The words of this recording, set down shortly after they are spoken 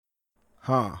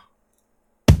Huh.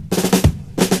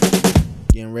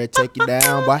 Getting ready to take you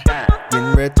down, boy.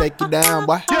 Getting ready to take you down,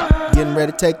 boy. Getting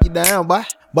ready to take you down, boy.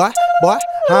 Boy,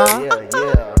 huh?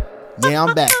 Yeah,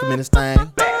 I'm back in this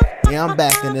thing. Yeah, I'm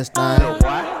back in this thing.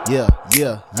 Yeah.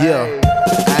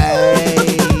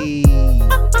 Hey.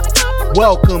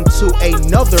 Welcome to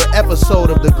another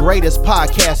episode of the greatest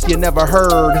podcast you never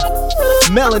heard.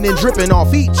 Melanin dripping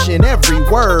off each and every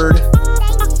word.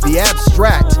 The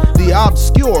abstract, the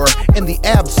obscure, and the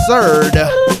absurd.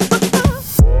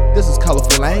 This is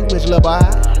colorful language, love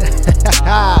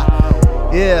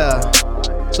Yeah.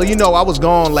 So I was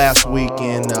gone last week,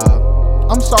 and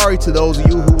I'm sorry to those of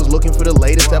you who was looking for the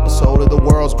latest episode of the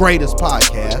world's greatest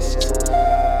podcast.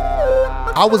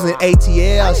 I was in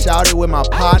ATL, shouted with my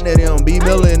partner, them B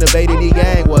Miller and the Beta D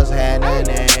gang. What's happening?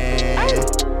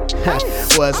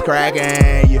 What's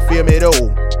cracking? You feel me though?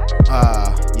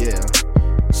 Yeah.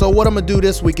 So what I'm gonna do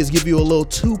this week is give you a little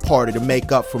two-parter to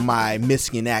make up for my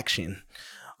missing in action.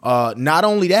 Not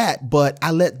only that, but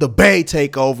I let the Bay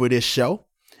take over this show.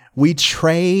 We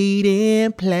trade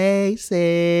in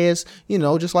places,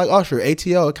 just like Usher,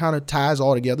 ATL, it kind of ties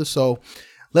all together. So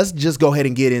let's just go ahead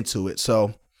and get into it.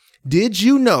 So did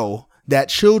you know that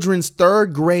children's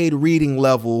third grade reading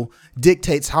level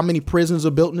dictates how many prisons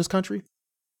are built in this country?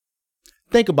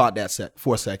 Think about that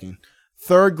for a second.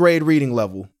 Third grade reading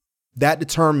level, that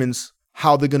determines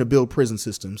how they're going to build prison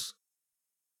systems.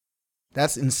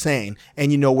 That's insane.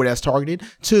 And you know where that's targeted?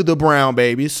 To the brown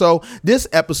babies. So this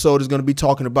episode is going to be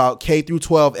talking about K through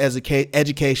 12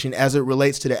 education as it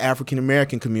relates to the African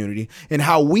American community and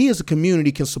how we as a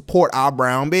community can support our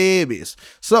brown babies.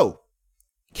 So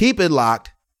keep it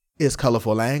locked. It's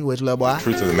colorful language, little boy. The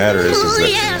truth of the matter is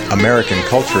that American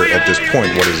culture at this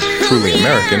point, what is truly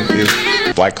American,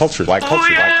 is black culture.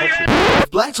 If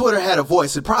Black Twitter had a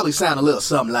voice, it'd probably sound a little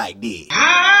something like this.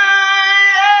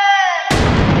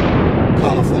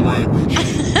 Colorful language.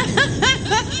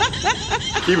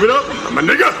 Keep it up, my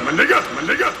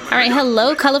nigga. All right,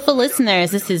 hello, colorful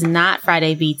listeners. This is not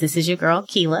Friday Beats. This is your girl,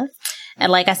 Keela.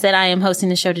 And like I said, I am hosting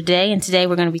the show today. And today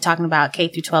we're going to be talking about K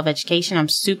through 12 education. I'm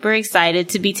super excited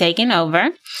to be taking over.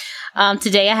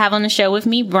 Today I have on the show with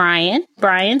me, Brian.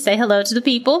 Brian, say hello to the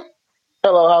people.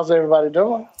 Hello, how's everybody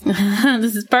doing?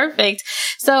 This is perfect.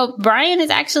 So Brian is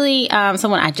actually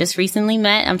someone I just recently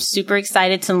met. I'm super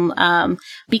excited to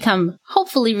become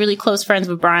hopefully really close friends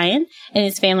with Brian and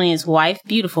his family and his wife.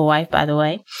 Beautiful wife, by the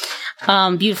way.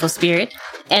 Beautiful spirit.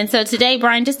 And so today,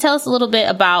 Brian, just tell us a little bit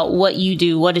about what you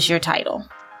do. What is your title?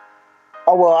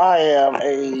 Oh, well, I am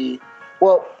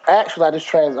actually,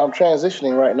 I'm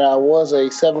transitioning right now. I was a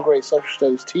 7th grade social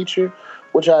studies teacher,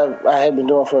 which I have been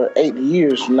doing for 8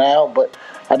 years now, but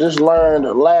I just learned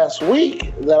last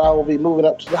week that I will be moving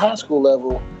up to the high school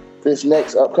level this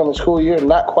next upcoming school year.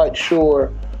 Not quite sure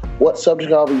what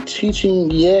subject I'll be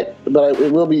teaching yet, but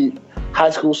it will be high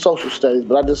school social studies.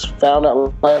 But I just found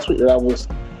out last week that I was,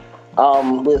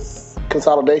 with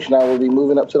consolidation, I will be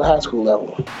moving up to the high school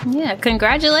level. Yeah,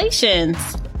 congratulations.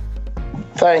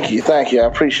 Thank you. I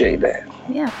appreciate that.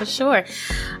 Yeah, for sure.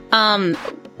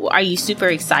 Are you super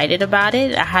excited about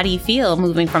it? How do you feel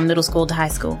moving from middle school to high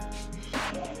school?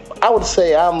 I would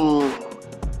say I'm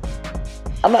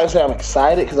not gonna say I'm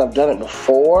excited because I've done it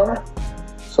before.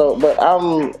 But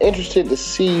I'm interested to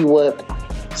see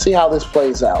how this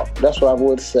plays out. That's what I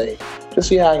would say. To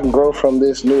see how I can grow from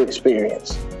this new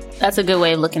experience. That's a good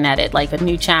way of looking at it, like a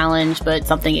new challenge, but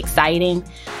something exciting.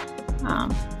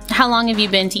 How long have you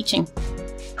been teaching?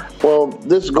 Well,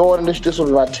 this will be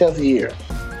my 10th year.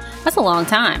 That's a long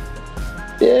time.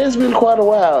 Yeah, it's been quite a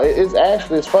while.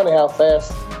 It's funny how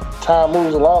fast time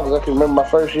moves along, because I can remember my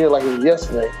first year like it was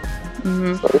yesterday.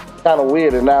 Mm-hmm. So it's kind of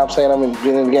weird, and now I'm saying I've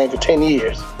been in the game for 10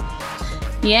 years.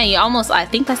 Yeah, I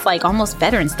think that's like almost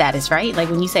veteran status, right? Like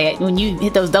when you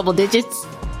hit those double digits.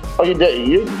 Oh,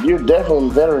 you're definitely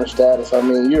in veteran status. I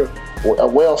mean, you're a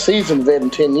well-seasoned vet in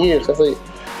 10 years. I think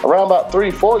around about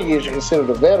 3-4 years you're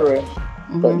considered a veteran.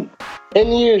 Mm-hmm. But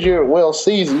 10 years you're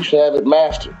well-seasoned. You should have it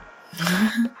mastered.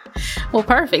 Well,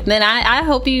 perfect. Then I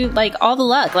hope you like all the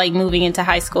luck, like moving into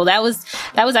high school. That was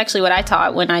actually what I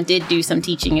taught when I did do some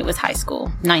teaching. It was high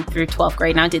school, 9th through 12th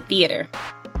grade, and I did theater.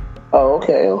 Oh,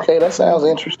 okay. That sounds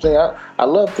interesting. I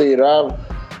love theater.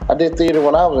 I did theater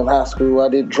when I was in high school. I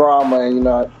did drama,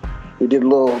 and we did a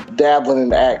little dabbling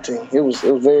in acting. It was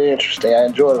very interesting. I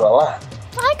enjoyed it a lot.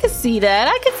 I could see that.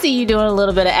 I could see you doing a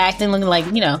little bit of acting, looking like,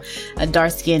 a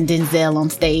dark-skinned Denzel on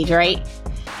stage, right?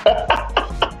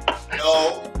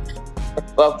 No.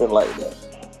 Something like that.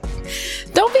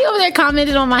 Don't be over there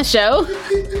commenting on my show.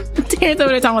 Terrence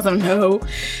over there talking about something. No.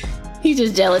 He's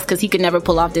just jealous because he could never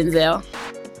pull off Denzel.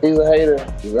 He's a hater.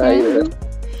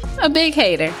 A big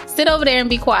hater. Sit over there and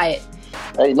be quiet.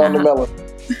 Ain't nothing to melon.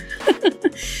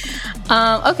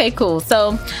 Okay, cool.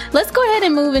 So let's go ahead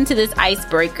and move into this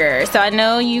icebreaker. So I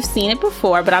know you've seen it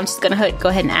before, but I'm just going to go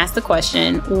ahead and ask the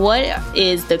question. What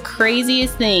is the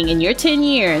craziest thing in your 10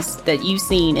 years that you've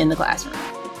seen in the classroom?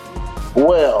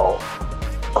 Well,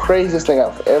 craziest thing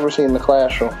I've ever seen in the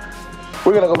classroom.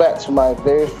 We're going to go back to my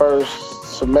very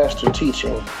first semester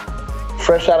teaching.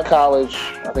 Fresh out of college,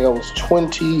 I think I was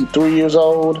 23 years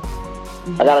old.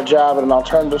 I got a job at an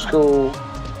alternative school.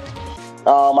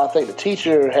 I think the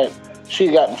teacher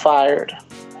she'd gotten fired.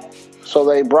 So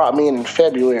they brought me in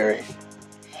February.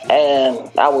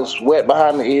 And I was wet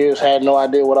behind the ears, had no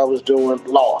idea what I was doing,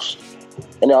 lost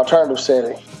in the alternative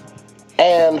setting.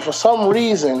 And for some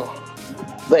reason,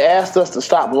 they asked us to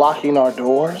stop locking our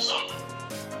doors.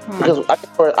 Because I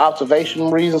think for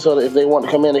observation reasons, so that if they want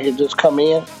to come in, they could just come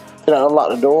in. Then I unlock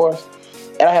the doors.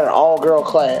 And I had an all-girl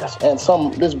class. And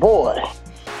this boy,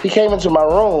 he came into my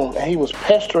room and he was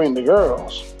pestering the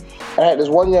girls. I had this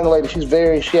one young lady, her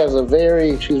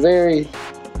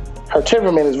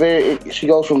temperament is she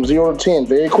goes from 0 to 10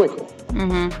 very quickly.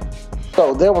 Mm-hmm.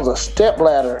 So there was a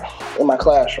stepladder in my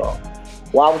classroom.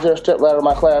 Why was there a stepladder in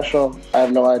my classroom? I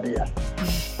have no idea.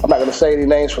 I'm not going to say any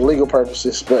names for legal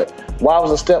purposes, but why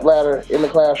was a stepladder in the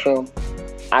classroom?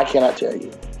 I cannot tell you.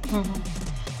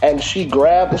 Mm-hmm. And she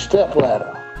grabbed the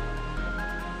stepladder,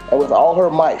 and with all her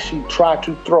might, she tried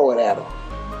to throw it at him.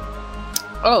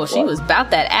 Oh, she was about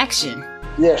that action.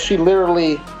 Yeah, she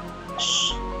literally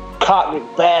cocked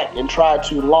it back and tried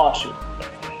to launch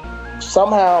it.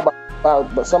 Somehow, by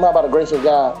the grace of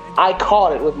God, I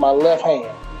caught it with my left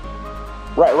hand.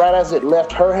 Right as it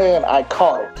left her hand, I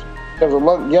caught it. There was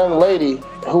a young lady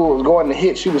who was going to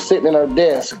hit. She was sitting in her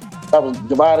desk. I was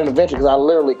divine intervention because I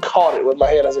literally caught it with my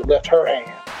head as it left her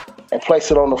hand and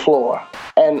placed it on the floor.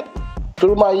 And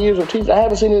through my years of teaching, I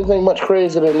haven't seen anything much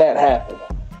crazier than that happen.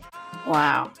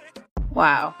 Wow.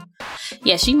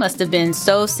 Yeah, she must have been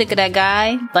so sick of that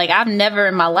guy. Like, I've never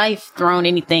in my life thrown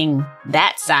anything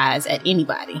that size at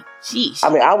anybody. Jeez. I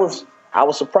mean, I was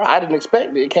surprised. I didn't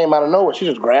expect it. It came out of nowhere. She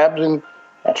just grabbed it and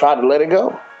tried to let it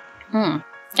go. And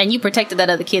you protected that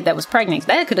other kid that was pregnant.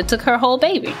 That could have took her whole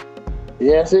baby.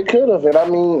 Yes, it could have. And I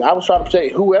mean, I was trying to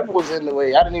protect whoever was in the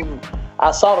way.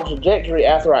 I saw the trajectory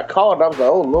after I caught it. I was like,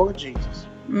 oh, Lord Jesus.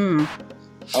 I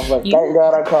was like, thank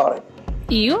God I caught it.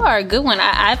 You are a good one.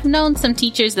 I've known some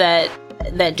teachers that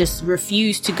just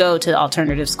refuse to go to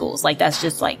alternative schools. Like, that's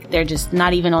just like, they're just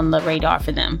not even on the radar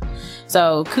for them.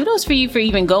 So kudos for you for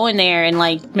even going there and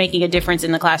like making a difference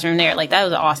in the classroom there. Like, that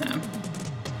was awesome.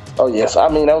 Oh, yes. I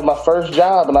mean, that was my first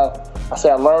job. And I say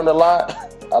I learned a lot.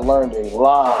 I learned a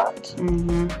lot.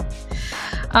 Mm-hmm.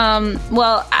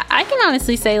 Well, I can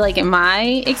honestly say, like, in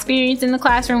my experience in the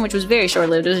classroom, which was very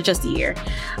short-lived, it was just a year,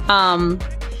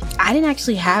 I didn't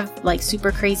actually have, like,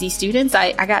 super crazy students.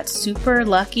 I got super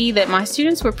lucky that my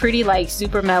students were pretty, like,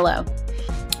 super mellow.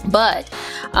 But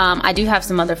I do have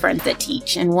some other friends that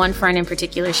teach, and one friend in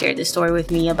particular shared this story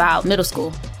with me about middle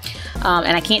school.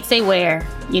 And I can't say where,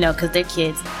 because they're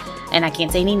kids, and I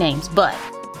can't say any names, but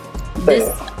this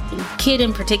kid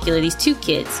in particular, these two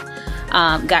kids,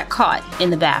 got caught in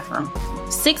the bathroom.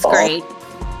 6th grade.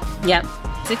 Yep,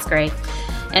 6th grade.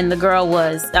 And the girl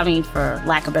was, for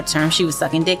lack of a better term, she was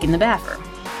sucking dick in the bathroom.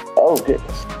 Oh,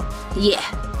 goodness. Yeah.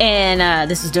 And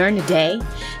this was during the day.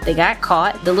 They got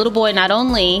caught. The little boy not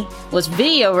only was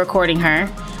video recording her,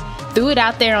 threw it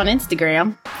out there on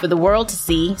Instagram for the world to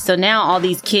see. So now all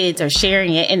these kids are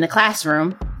sharing it in the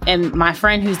classroom. And my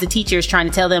friend who's the teacher is trying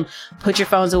to tell them, put your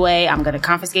phones away. I'm going to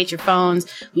confiscate your phones.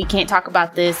 We can't talk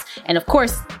about this. And of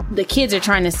course, the kids are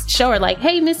trying to show her like,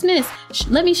 hey, Miss,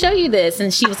 let me show you this.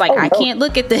 And she was like, I can't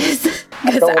look at this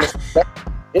because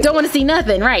I don't want to see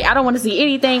nothing. Right. I don't want to see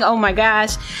anything. Oh, my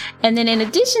gosh. And then in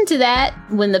addition to that,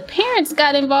 when the parents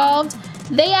got involved,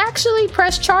 they actually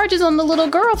pressed charges on the little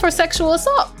girl for sexual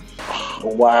assault.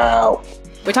 Wow.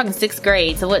 We're talking 6th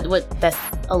grade. So what that's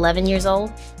 11 years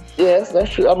old? Yes, that's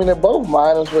true. I mean, they're both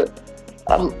minors, but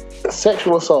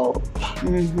sexual assault.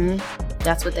 Mm-hmm.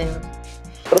 That's what they were.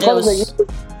 But the funny thing is,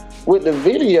 with the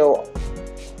video,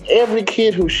 every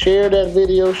kid who shared that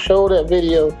video, showed that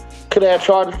video, could have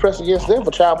charges pressed against them for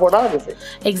child pornography.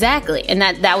 Exactly. And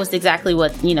that was exactly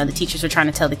what, the teachers were trying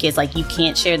to tell the kids, like, you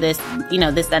can't share this,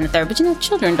 this, that, and the third. But,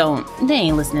 children they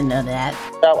ain't listening to that.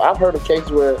 I've heard of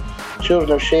cases where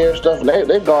children have shared stuff and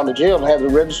they've gone to jail and have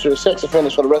been registered as sex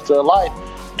offenders for the rest of their life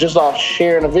just off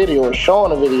sharing a video or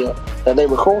showing a video that they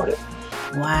recorded.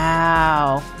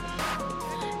 Wow.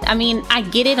 I mean, I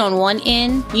get it on one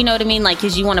end, you know what I mean? Like,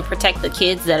 because you want to protect the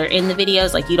kids that are in the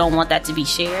videos. Like, you don't want that to be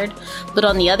shared. But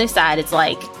on the other side, it's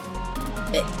like,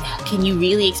 can you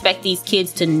really expect these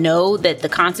kids to know that the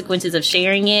consequences of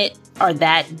sharing it are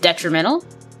that detrimental?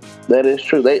 That is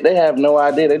true. They have no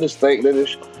idea. They just think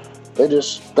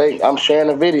I'm sharing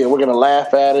a video. We're gonna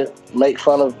laugh at it, make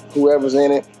fun of whoever's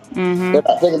in it. Mm-hmm. They're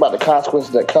not thinking about the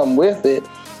consequences that come with it.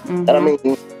 Mm-hmm. And I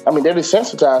mean, they're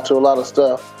desensitized to a lot of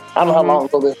stuff. I don't know how long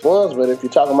ago this was, but if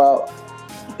you're talking about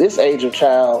this age of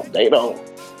child,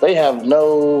 they have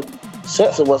no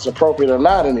sense of what's appropriate or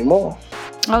not anymore.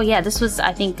 Oh yeah, this was,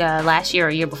 I think, last year or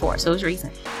year before, so it was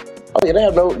recent. Oh yeah, they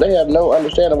have no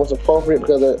understanding of what's appropriate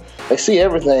because they see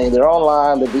everything. They're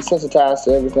online. They're desensitized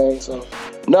to everything. So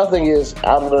nothing is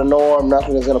out of the norm.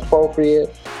 Nothing is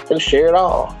inappropriate. They just share it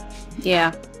all.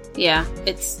 Yeah.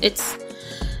 It's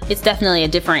definitely a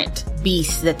different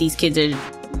beast that these kids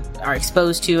are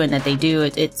exposed to and that they do.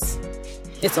 It's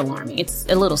alarming. It's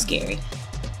a little scary.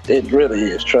 It really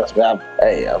is. Trust me.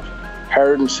 I've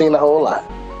heard and seen a whole lot.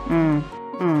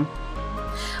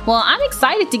 Well, I'm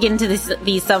excited to get into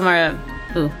these summer.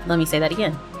 Let me say that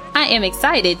again. I am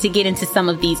excited to get into some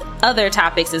of these other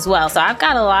topics as well. So I've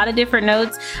got a lot of different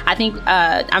notes. I think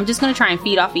I'm just going to try and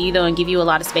feed off of you, though, and give you a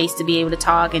lot of space to be able to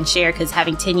talk and share, because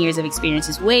having 10 years of experience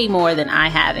is way more than I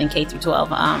have in K through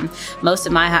 12. Most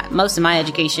of my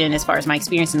education, as far as my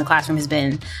experience in the classroom, has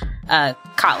been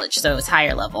college, so it's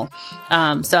higher level.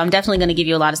 So I'm definitely going to give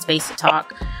you a lot of space to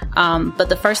talk. But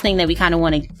the first thing that we kind of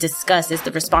want to discuss is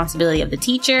the responsibility of the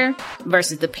teacher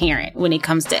versus the parent when it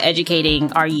comes to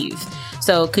educating our youth.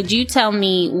 So could you tell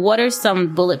me what are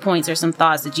some bullet points or some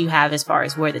thoughts that you have as far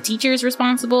as where the teacher is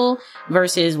responsible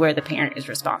versus where the parent is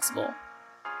responsible?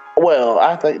 Well,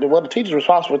 I think the teacher is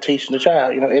responsible for teaching the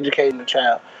child, educating the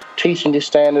child, teaching the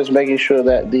standards, making sure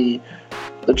that the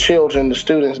children, the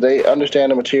students, they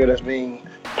understand the material that's being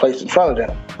placed in front of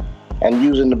them, and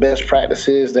using the best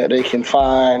practices that they can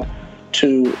find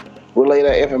to relay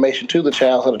that information to the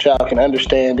child so the child can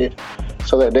understand it,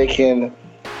 so that they can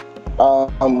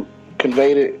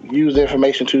convey it, use the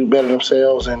information to better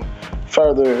themselves and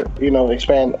further,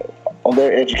 expand on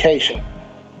their education.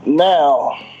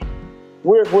 Now,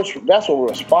 that's what we're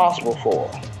responsible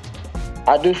for.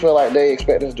 I do feel like they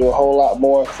expect us to do a whole lot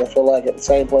more, because I feel like at the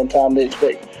same point in time they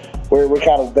expect we're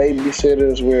kind of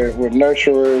babysitters, we're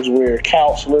nurturers, we're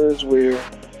counselors, we're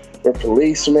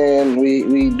policemen,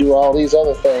 we do all these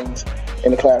other things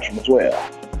in the classroom as well.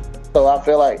 So I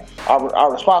feel like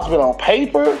our responsibility on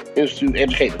paper is to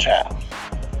educate the child,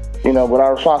 but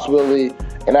our responsibility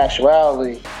in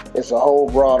actuality is a whole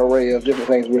broad array of different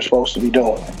things we're supposed to be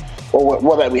doing, or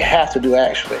what that we have to do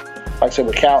actually. Like I said,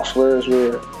 we're counselors,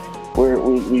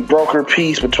 we broker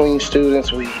peace between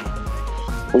students.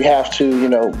 We have to,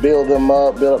 build them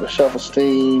up, build up their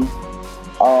self-esteem,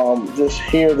 just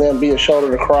hear them, be a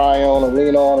shoulder to cry on and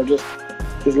lean on, and just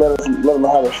let them know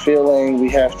how they're feeling. We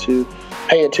have to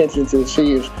pay attention to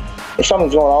see if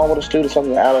something's going on with a student,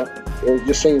 it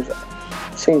just seems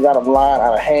out of line,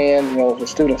 out of hand. If the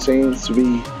student seems to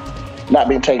be not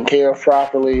being taken care of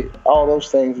properly, all those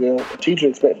things, the teacher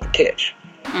expects to catch.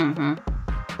 Mm-hmm.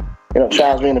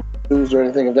 Child's being abused or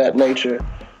anything of that nature.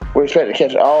 We're expected to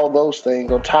catch all those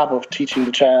things on top of teaching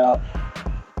the child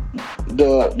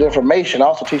the information,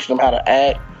 also teaching them how to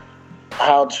act,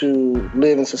 how to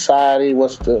live in society,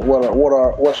 what's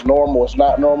normal, what's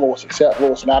not normal, what's acceptable,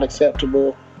 what's not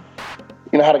acceptable,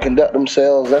 how to conduct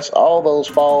themselves. That's all those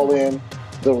fall in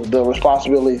the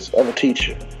responsibilities of a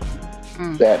teacher.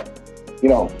 That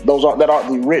that aren't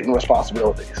the written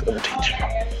responsibilities of a teacher.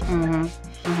 Mm-hmm.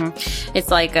 Mm-hmm. It's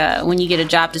like when you get a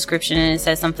job description and it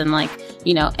says something like,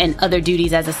 and other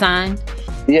duties as assigned.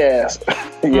 Yes.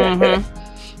 Yeah. Mm-hmm.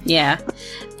 Yeah.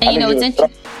 And it's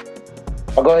interesting.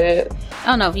 Oh, go ahead.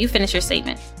 Oh, no, you finish your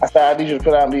statement. I said, I need you to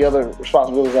put out the other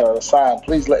responsibilities that are assigned.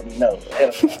 Please let me know ahead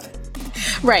of time.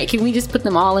 Right. Can we just put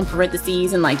them all in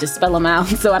parentheses and just spell them out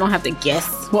so I don't have to guess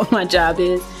what my job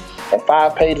is? And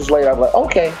 5 pages later, I'm like,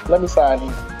 okay, let me sign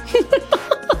here.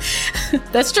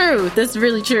 That's true. That's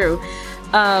really true.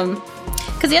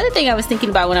 Because the other thing I was thinking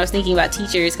about when I was thinking about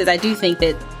teachers, because I do think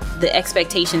that the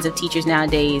expectations of teachers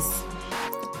nowadays,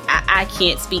 I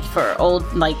can't speak for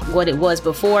what it was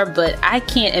before, but I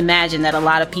can't imagine that a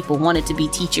lot of people wanted to be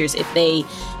teachers if they,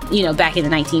 back in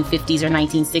the 1950s or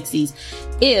 1960s,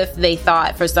 if they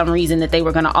thought for some reason that they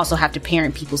were going to also have to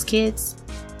parent people's kids.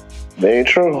 Very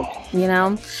true.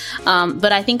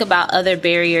 But I think about other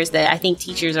barriers that I think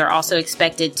teachers are also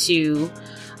expected to,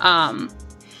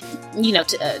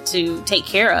 to take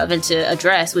care of and to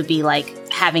address would be like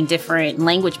having different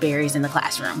language barriers in the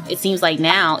classroom. It seems like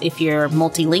now if you're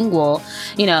multilingual,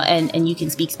 and you can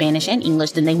speak Spanish and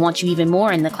English, then they want you even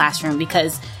more in the classroom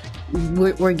because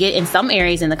we're getting in some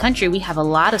areas in the country, we have a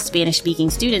lot of Spanish speaking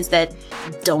students that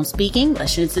don't speak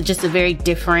English. And it's just a very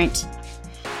different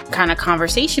kind of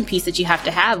conversation piece that you have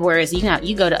to have. Whereas,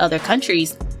 you go to other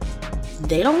countries,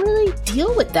 they don't really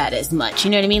deal with that as much.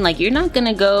 You know what I mean? Like, you're not going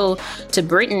to go to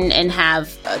Britain and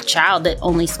have a child that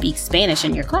only speaks Spanish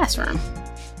in your classroom.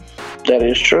 That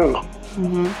is true.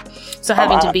 Mm-hmm. So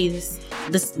having to be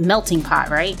this melting pot,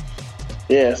 right?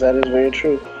 Yes, that is very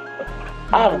true.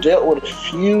 I've dealt with a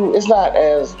few. It's not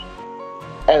as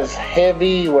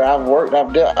heavy where I've worked. I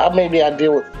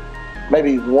deal with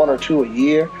maybe one or two a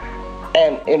year.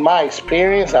 And in my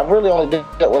experience, I've really only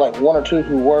dealt with like one or two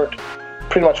who worked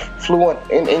pretty much fluent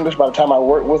in English by the time I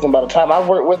worked with them. By the time I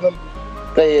worked with them,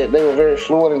 they were very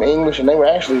fluent in English, and they were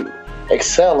actually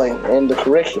excelling in the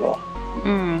curriculum.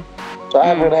 So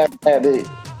I really haven't had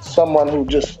someone who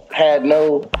just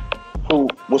who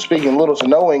was speaking little to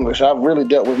no English. I've really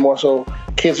dealt with more so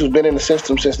kids who've been in the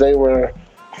system since they were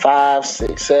 5,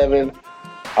 6, 7. They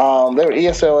were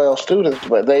ESOL students,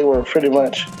 but they were pretty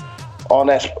much on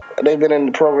that. They've been in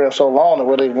the program so long that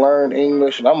where they've learned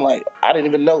English, and I'm like, I didn't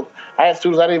even know. I had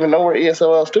students I didn't even know were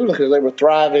ESOL students because they were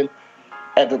thriving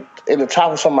in the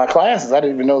top of some of my classes. I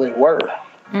didn't even know they were.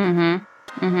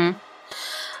 Mm-hmm. Mm-hmm.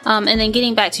 And then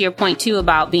getting back to your point too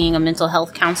about being a mental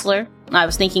health counselor, I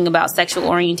was thinking about sexual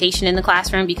orientation in the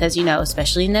classroom because,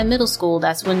 especially in that middle school,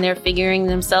 that's when they're figuring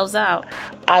themselves out.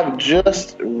 I've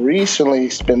just recently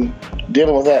been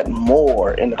dealing with that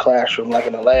more in the classroom, like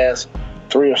in the last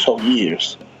 3 or so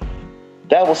years.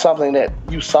 That was something that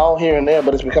you saw here and there,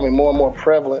 but it's becoming more and more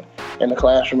prevalent in the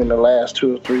classroom in the last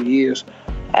 2 or 3 years.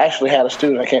 I actually had a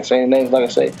student, I can't say any names, like I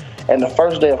say, and the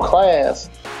first day of class,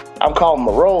 I'm calling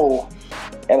the roll,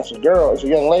 and it's a girl, it's a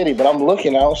young lady, but I'm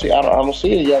looking, I don't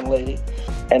see a young lady,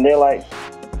 and they're like,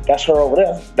 that's her over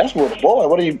there. That's a little boy.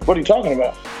 What are you talking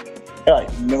about? They're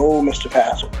like, no, Mr.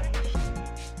 Pastor.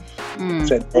 I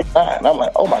said, and I'm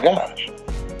like, oh my gosh.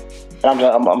 And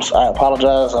I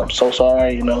apologize. I'm so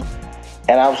sorry, And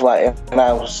I was like,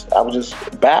 I was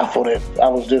just baffled. I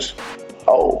was just,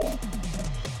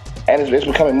 and it's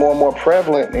becoming more and more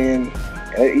prevalent. And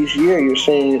each year you're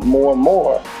seeing it more and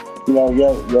more.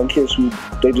 Young kids who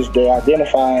they're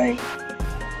identifying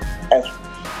as,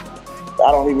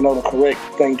 I don't even know the correct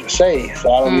thing to say.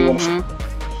 So I don't even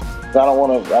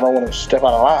want to step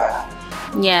out of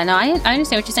line. Yeah, no, I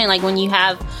understand what you're saying. Like when you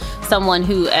have someone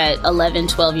who at 11,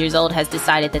 12 years old has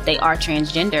decided that they are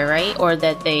transgender, right? Or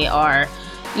that they are,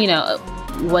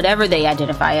 whatever they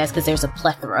identify as, because there's a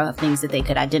plethora of things that they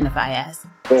could identify as.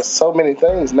 There's so many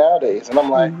things nowadays. And I'm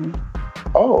like,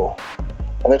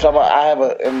 And they're talking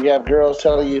about, and you have girls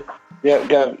telling you, you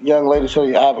got young ladies telling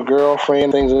you, I have a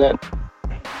girlfriend, things like that.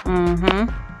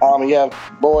 You have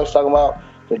boys talking about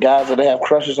the guys that they have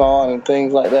crushes on and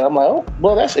things like that. I'm like,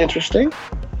 well, that's interesting.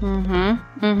 And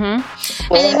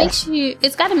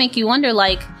it's got to make you wonder,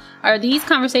 like, are these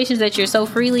conversations that you're so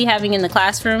freely having in the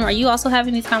classroom, are you also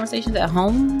having these conversations at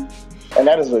home? And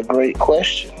that is a great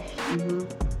question.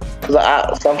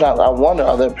 Because sometimes I wonder,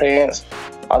 are their parents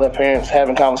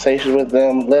having conversations with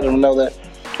them, letting them know that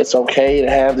it's okay to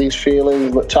have these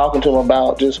feelings, but talking to them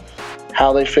about just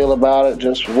how they feel about it,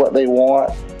 just what they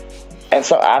want. And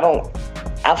so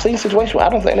I've seen situations where I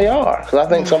don't think they are. Because I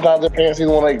think sometimes their parents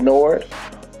either want to ignore it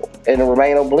and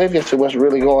remain oblivious to what's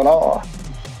really going on.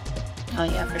 Oh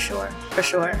yeah, for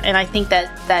sure. And I think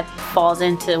that falls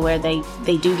into where they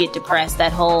do get depressed.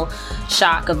 That whole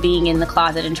shock of being in the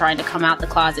closet and trying to come out the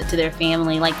closet to their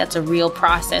family, like that's a real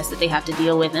process that they have to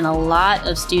deal with. And a lot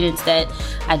of students that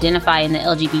identify in the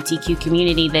LGBTQ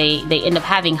community, they end up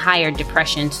having higher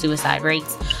depression, suicide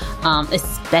rates,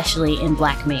 especially in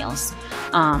Black males.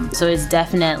 So it's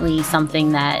definitely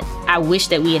something that I wish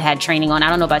that we had training on. I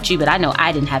don't know about you, but I know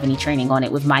I didn't have any training on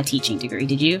it with my teaching degree.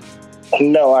 Did you?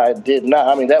 No, I did not.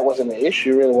 I mean, that wasn't an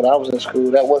issue really when I was in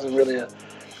school. That wasn't really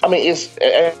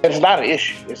it's not an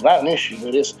issue. It's not an issue,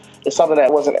 but it's something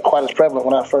that wasn't quite as prevalent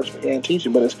when I first began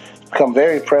teaching, but it's become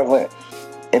very prevalent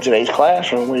in today's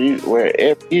classroom where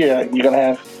every year you're going to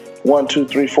have 1, 2,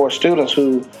 3, 4 students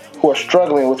who are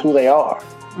struggling with who they are.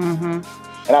 And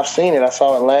I've seen it. I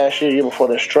saw it last year before.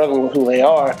 They're struggling with who they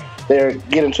are. They're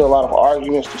getting into a lot of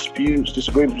arguments, disputes,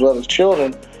 disagreements with other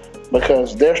children,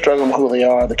 because they're struggling with who they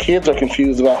are. The kids are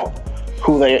confused about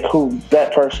who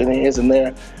that person is, and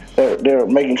they're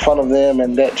making fun of them,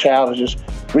 and that child is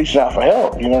just reaching out for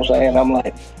help. You know what I'm saying? I'm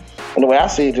like, and the way I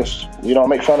see it, just we don't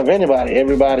make fun of anybody.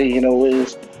 Everybody,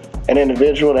 is an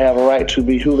individual. They have a right to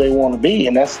be who they want to be,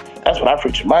 and that's what I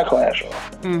preach in my classroom.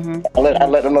 I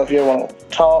let them know, if you ever want to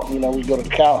talk, we go to the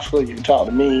counselor. You can talk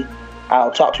to me.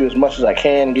 I'll talk to you as much as I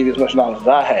can and give you as much knowledge as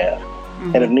I have.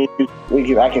 And if need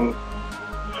be, I can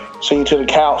send you to the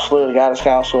counselor, the guidance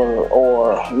counselor,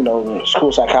 or the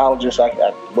school psychologist.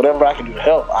 Whatever I can do to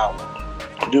help,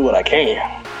 I'll do what I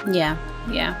can. Yeah.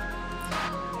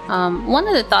 One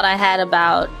other thought I had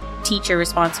about teacher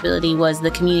responsibility was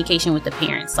the communication with the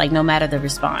parents, like no matter the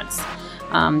response.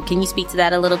 Can you speak to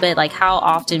that a little bit? Like, how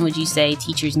often would you say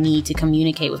teachers need to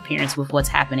communicate with parents with what's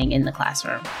happening in the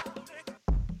classroom?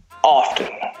 Often,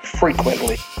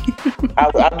 frequently.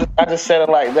 I just said it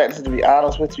like that just to be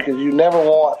honest with you, because you never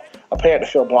want a parent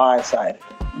to feel blindsided.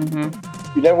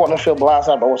 Mm-hmm. You never want them to feel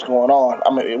blindsided by what's going on. I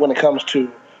mean, when it comes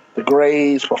to the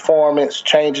grades, performance,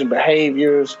 changing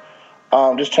behaviors,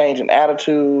 just changing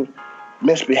attitude,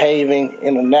 misbehaving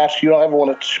in the natural. You don't ever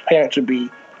want a parent to be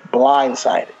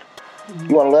blindsided. Mm-hmm.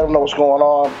 You want to let them know what's going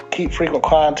on, keep frequent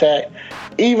contact.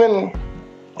 Even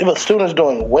if a student's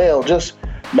doing well, just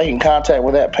making contact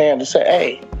with that parent to say,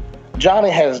 hey, Johnny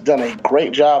has done a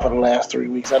great job for the last 3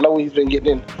 weeks. I know he's been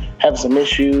having some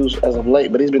issues as of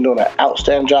late, but he's been doing an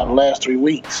outstanding job the last 3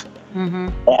 weeks. Mm-hmm.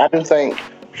 I do think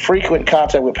frequent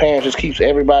contact with parents just keeps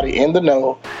everybody in the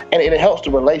know, and it helps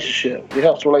the relationship. It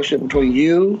helps the relationship between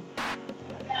you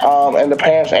and the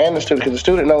parents and the student, because the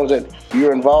student knows that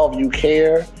you're involved, you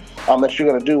care, that you're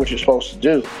going to do what you're supposed to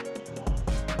do.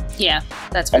 Yeah,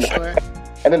 that's for sure.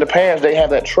 And then the parents, they have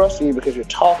that trust in you because you're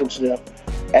talking to them.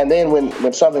 And then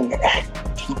when something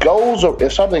goes, or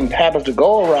if something happens to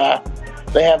go awry,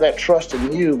 they have that trust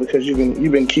in you because you've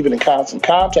been keeping in constant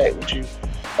contact with you.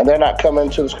 And they're not coming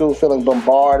to the school feeling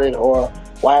bombarded or,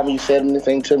 why haven't you said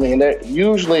anything to me? And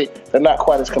they're not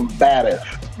quite as combative.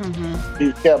 Mm-hmm.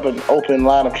 You kept an open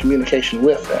line of communication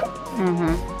with them.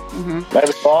 Mm-hmm. Mm-hmm.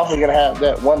 Maybe so often you're going to have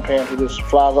that one parent who just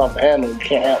flies off the handle. You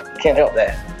can't help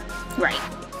that.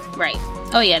 Right.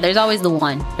 Oh, yeah, there's always the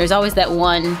one. There's always that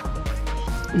one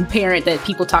parent that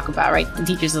people talk about, right? The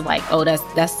teachers are like, oh,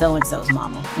 that's so-and-so's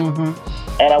mama.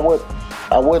 Mm-hmm. And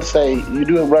I would say you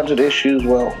do run into the issues,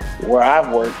 where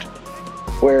I've worked,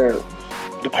 where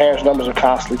the parents' numbers are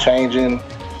constantly changing.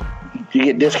 You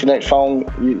get disconnect phone,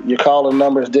 your calling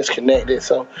number is disconnected.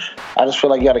 So I just feel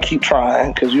like you got to keep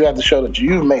trying because you have to show that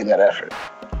you've made that effort.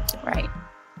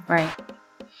 Right.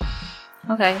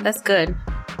 Okay, that's good.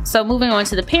 So moving on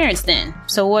to the parents then.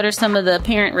 So what are some of the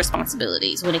parent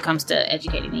responsibilities when it comes to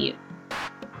educating the youth?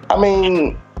 I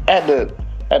mean, at the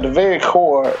very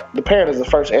core, the parent is the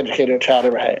first educator a child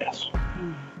ever has.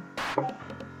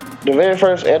 The very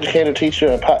first educator, teacher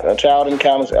a child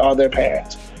encounters are their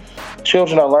parents.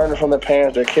 Children are learning from their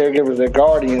parents, their caregivers, their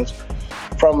guardians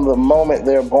from the moment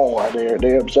they're born.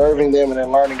 They're observing them and they're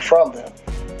learning from them.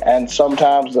 And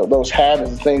sometimes those habits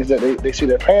and things that they see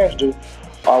their parents do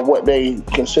are what they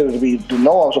consider to be the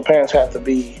norm. So parents have to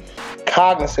be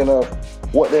cognizant of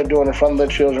what they're doing in front of their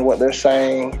children, what they're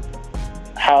saying,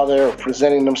 how they're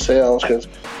presenting themselves, because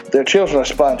their children are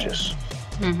sponges.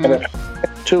 Mm-hmm. And they're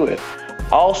to it.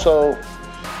 Also,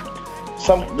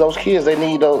 those kids, they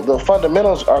need the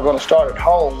fundamentals are going to start at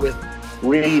home with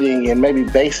reading and maybe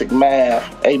basic math,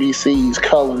 ABCs,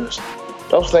 colors.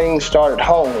 Those things start at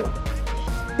home.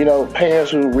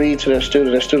 Parents who read to their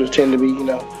students tend to be,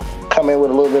 come in with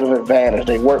a little bit of advantage.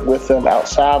 They work with them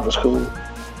outside the school.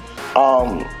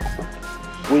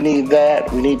 We need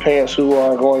that. We need parents who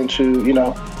are going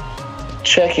to,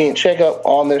 check up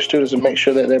on their students and make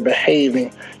sure that they're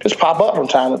behaving. Just pop up from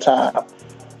time to time.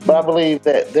 But I believe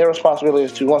that their responsibility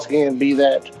is to, once again, be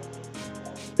that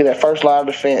first line of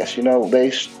defense.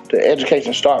 The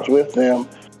education starts with them.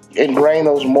 Ingrain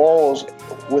those morals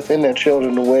within their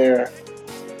children to where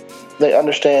they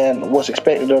understand what's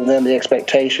expected of them, the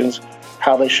expectations,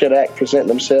 how they should act, present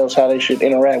themselves, how they should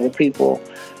interact with people,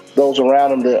 those around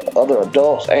them, the other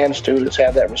adults and students,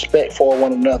 have that respect for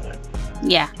one another.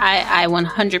 Yeah, I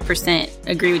 100%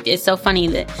 agree with you. It's so funny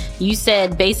that you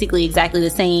said basically exactly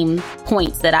the same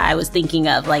points that I was thinking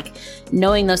of, like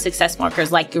knowing those success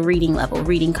markers, like your reading level,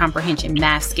 reading comprehension,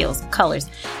 math skills, colors,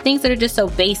 things that are just so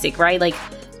basic, right? Like,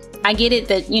 I get it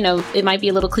that, it might be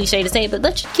a little cliche to say, but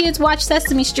let your kids watch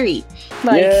Sesame Street.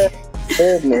 Yeah.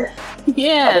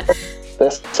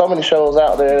 There's so many shows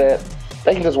out there that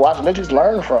they can just watch and they just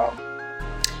learn from.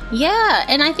 Yeah,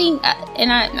 and I think,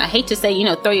 and I hate to say,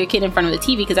 throw your kid in front of the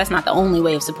TV because that's not the only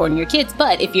way of supporting your kids.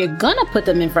 But if you're gonna put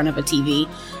them in front of a TV,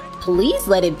 please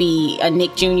let it be a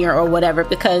Nick Jr. or whatever,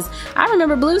 because I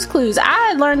remember Blue's Clues.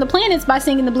 I learned the planets by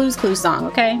singing the Blue's Clues song,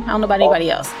 okay? I don't know about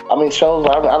anybody else. I mean,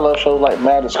 I love shows like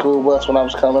Magic School Bus when I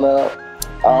was coming up.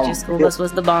 Magic School Bus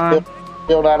was the bomb.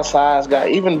 Bill Nye the Science Guy,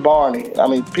 even Barney. I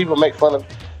mean, people make fun of,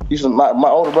 my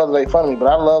older brother made fun of me, but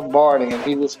I love Barney, and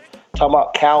he was talking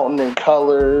about counting and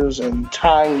colors and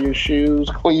tying your shoes,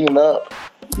 cleaning up.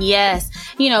 Yes.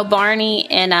 Barney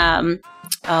and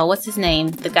what's his name?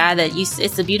 The guy that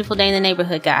It's a Beautiful Day in the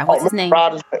Neighborhood guy. What's his name?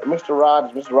 Mr.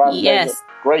 Rogers. Yes.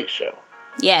 Great show.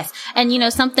 Yes. And,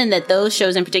 something that those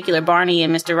shows in particular, Barney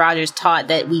and Mr. Rogers, taught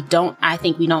that I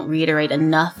think we don't reiterate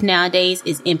enough nowadays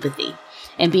is empathy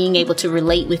and being able to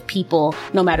relate with people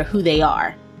no matter who they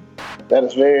are. That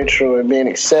is very true, and being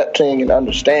accepting and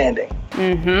understanding.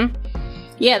 Mm-hmm.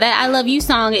 Yeah, that I Love You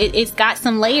song, it's got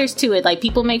some layers to it. Like,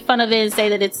 people make fun of it and say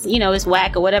that it's, it's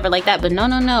whack or whatever like that. But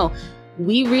no.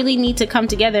 We really need to come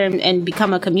together and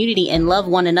become a community and love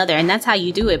one another. And that's how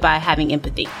you do it, by having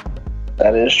empathy.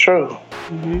 That is true.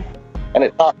 Mm-hmm. And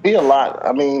it taught me a lot.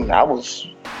 I mean, I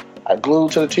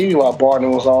glued to the TV while Barney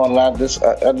was on, and I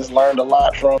just learned a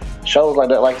lot from shows like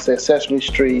that. Like I said, Sesame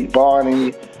Street,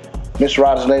 Barney, Mr.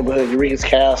 Rogers' Neighborhood, Eureka's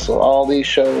Castle, all these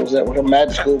shows that were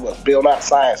Magic School was Bill Nye the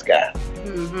Science Guy.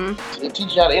 Mm-hmm. It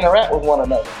teaches you how to interact with one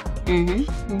another. Mm-hmm.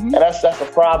 Mm-hmm. And that's a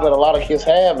problem that a lot of kids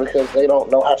have, because they don't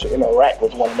know how to interact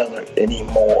with one another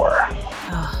anymore.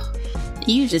 Oh,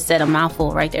 you just said a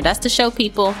mouthful right there. That's the show,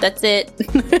 people. That's it.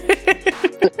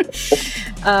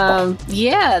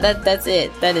 Yeah, that's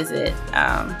it. That is it.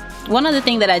 One other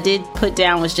thing that I did put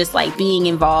down was just like being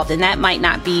involved, and that might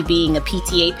not be being a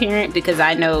PTA parent, because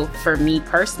I know for me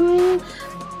personally,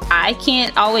 I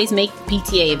can't always make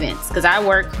PTA events because I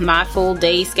work my full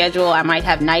day schedule. I might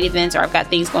have night events, or I've got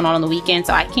things going on the weekend,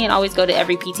 so I can't always go to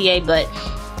every PTA, but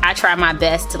I try my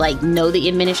best to know the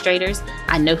administrators.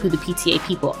 I know who the PTA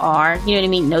people are. You know what I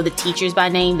mean? Know the teachers by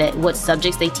name, that what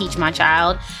subjects they teach my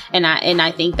child. And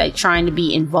I think that trying to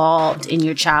be involved in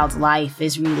your child's life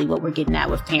is really what we're getting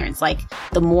at with parents. Like,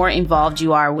 the more involved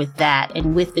you are with that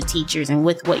and with the teachers and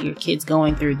with what your kid's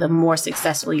going through, the more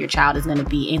successful your child is going to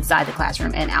be inside the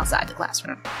classroom and outside the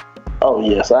classroom. Oh,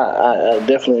 yes, I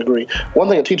definitely agree. One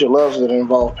thing a teacher loves is an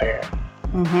involved parent.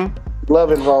 Mm-hmm.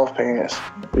 Love involved parents.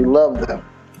 We love them.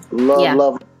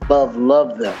 Love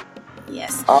them.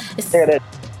 Yes.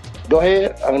 Go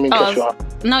ahead. I didn't mean to cut you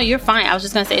off. No, you're fine. I was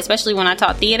just going to say, especially when I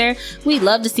taught theater, we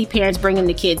love to see parents bringing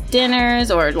the kids dinners,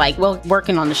 or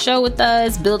working on the show with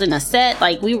us, building a set.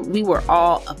 We were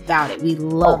all about it. We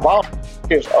love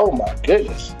volunteers. Oh my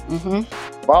goodness.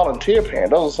 Mm-hmm. Volunteer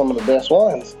parent. Those are some of the best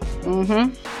ones.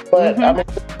 Mm-hmm. But I mean,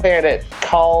 the parent that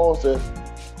calls to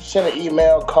send an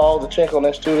email, calls to check on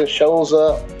their student, shows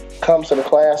up, comes to the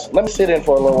class. Let me sit in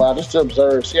for a little while just to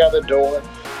observe, see how they're doing,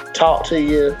 talk to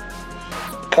you,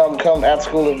 come after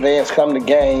school events, come to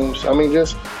games. I mean,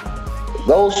 just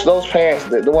those parents,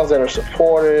 the ones that are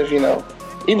supportive,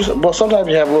 but sometimes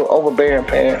you have a little overbearing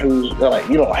parent who's like,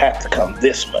 you don't have to come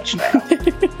this much now.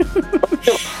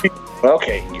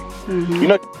 Okay, you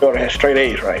know your daughter has straight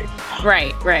A's, right?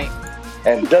 Right.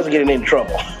 And doesn't get in any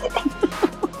trouble.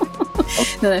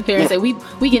 No, the parents say, we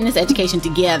getting this education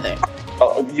together.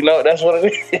 Oh, that's what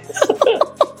it is.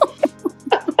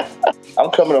 I'm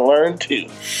coming to learn too.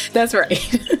 That's right.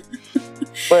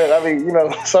 But I mean,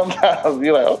 sometimes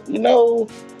you're like,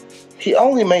 he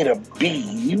only made a B.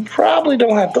 You probably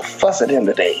don't have to fuss at him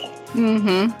today. Mm-hmm.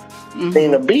 Mm-hmm. I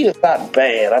mean, a B is not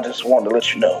bad. I just wanted to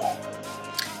let you know.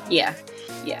 Yeah.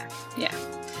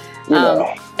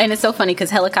 And it's so funny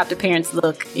because helicopter parents,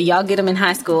 look, y'all get them in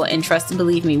high school, and trust and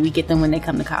believe me, we get them when they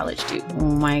come to college too.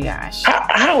 Oh my gosh.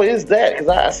 How is that? Because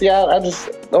I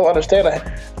just don't understand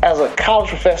that. As a college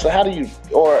professor,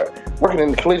 or working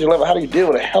in the collegiate level, how do you deal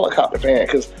with a helicopter parent?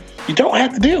 Because you don't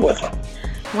have to deal with them.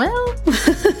 Well,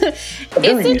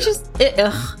 it's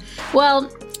interesting. Well,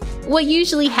 what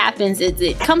usually happens is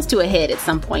it comes to a head at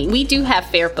some point. We do have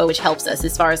FAIRPA, which helps us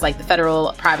as far as the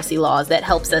federal privacy laws, that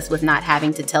helps us with not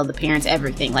having to tell the parents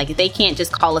everything. They can't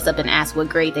just call us up and ask what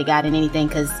grade they got in anything,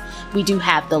 because we do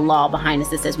have the law behind us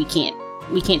that says we can't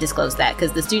disclose that,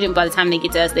 because the student, by the time they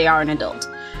get to us, they are an adult.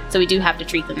 So we do have to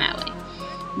treat them that way.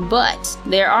 But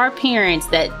there are parents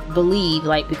that believe,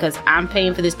 because I'm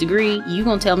paying for this degree, you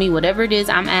gonna tell me whatever it is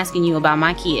I'm asking you about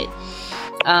my kid.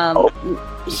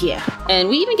 Yeah. And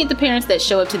we even get the parents that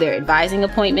show up to their advising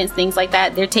appointments, things like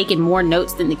that. They're taking more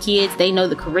notes than the kids. They know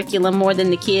the curriculum more than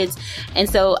the kids. And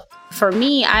so for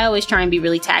me, I always try and be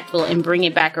really tactful and bring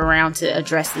it back around to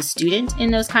address the student in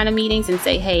those kind of meetings and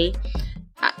say, hey,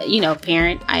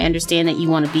 parent, I understand that you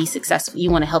want to be successful.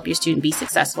 You want to help your student be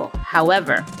successful.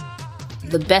 However,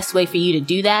 the best way for you to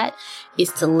do that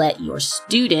is to let your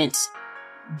student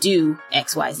do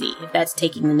XYZ. If that's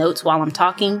taking the notes while I'm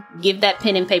talking, give that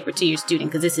pen and paper to your student,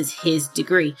 because this is his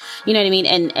degree. You know what I mean?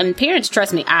 And parents,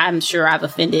 trust me, I'm sure I've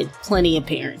offended plenty of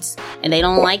parents, and they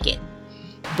don't like it.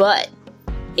 But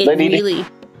they need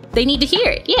to hear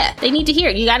it. Yeah, they need to hear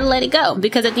it. You got to let it go,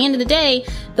 because at the end of the day,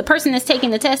 the person that's taking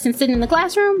the test and sitting in the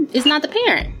classroom is not the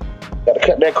parent. Got to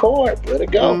cut that cord. Let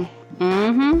it go.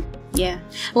 Mm-hmm. Yeah.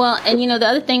 Well, and the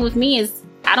other thing with me is,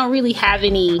 I don't really have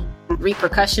any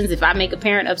repercussions. If I make a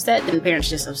parent upset, then the parent's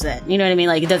just upset. You know what I mean?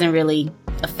 Like, it doesn't really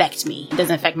affect me. It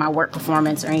doesn't affect my work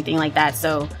performance or anything like that.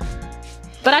 So,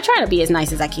 but I try to be as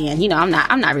nice as I can. You know, I'm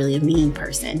not really a mean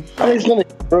person. I mean, it's nothing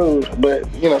rude,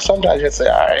 but you know, sometimes you have to say,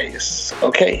 all right, it's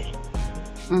okay.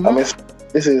 Mm-hmm. I mean,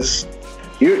 this is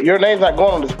your name's not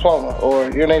going on this diploma, or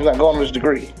your name's not going on this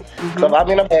degree. Mm-hmm. So, I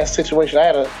mean, I've had a situation. I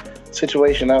had a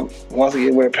situation once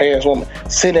again where parents want to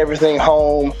send everything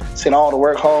home, send all the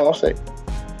work home. I say,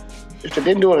 if they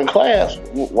didn't do it in class,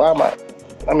 why am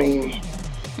I mean,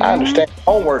 I understand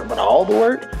homework, but all the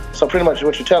work. So pretty much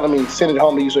what you're telling me, send it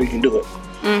home to you so you can do it.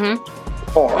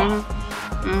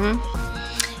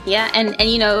 Yeah, and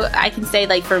you know, I can say,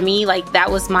 like, for me, like,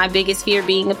 that was my biggest fear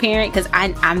being a parent, because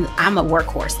I'm a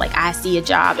workhorse. Like, I see a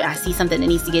job, I see something that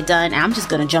needs to get done, and I'm just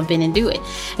gonna jump in and do it.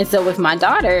 And so with my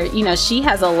daughter, you know, she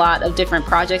has a lot of different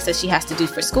projects that she has to do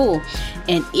for school,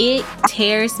 and it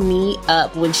tears me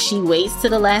up when she waits to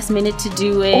the last minute to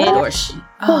do it, or she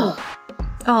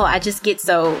I just get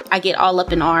I get all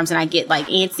up in arms, and I get like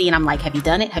antsy, and I'm like, have you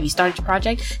done it? Have you started your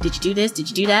project? Did you do this? Did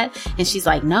you do that? And she's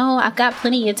like, no, I've got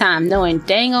plenty of time, knowing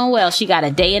dang on well she got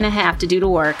a day and a half to do the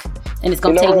work, and it's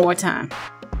going to take more time.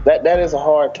 That is a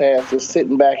hard task, just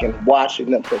sitting back and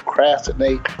watching them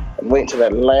procrastinate and waiting to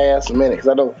that last minute. Because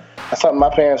I know that's something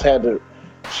my parents had to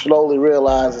slowly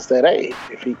realize, is that, hey,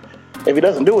 if he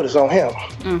doesn't do it, it's on him.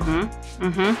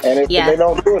 And if they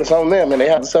don't do it, it's on them, and they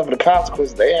have to suffer the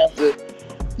consequences. They have to.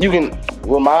 You can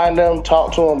remind them,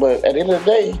 talk to them, but at the end of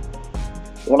the day,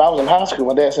 when I was in high school,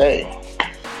 my dad said, hey,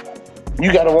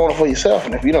 you got to want it for yourself,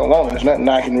 and if you don't want it, there's nothing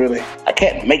I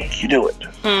can't make you do it.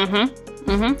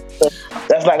 So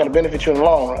that's not going to benefit you in the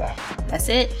long run. That's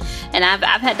it. And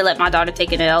I've had to let my daughter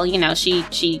take an L. You know,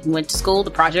 she went to school,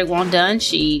 the project wasn't done,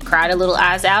 she cried her little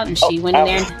eyes out, and she went in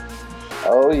there and...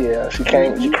 Oh yeah, she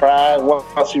came. She cried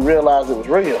once she realized it was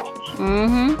real.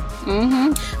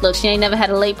 Look, she ain't never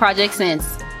had a late project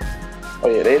since. Oh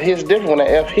yeah, it hits different when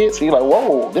that F hits. You're like,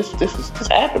 whoa, this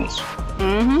happens.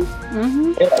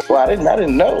 Yeah, well, I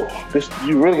didn't know.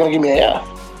 You really gonna give me an F?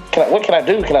 What can I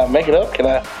do? Can I make it up? Can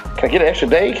I get an extra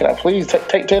day? Can I please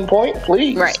take 10 points,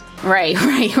 please? Right.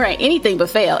 Anything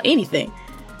but fail. Anything.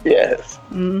 Yes.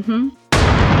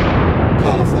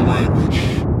 Colorful language.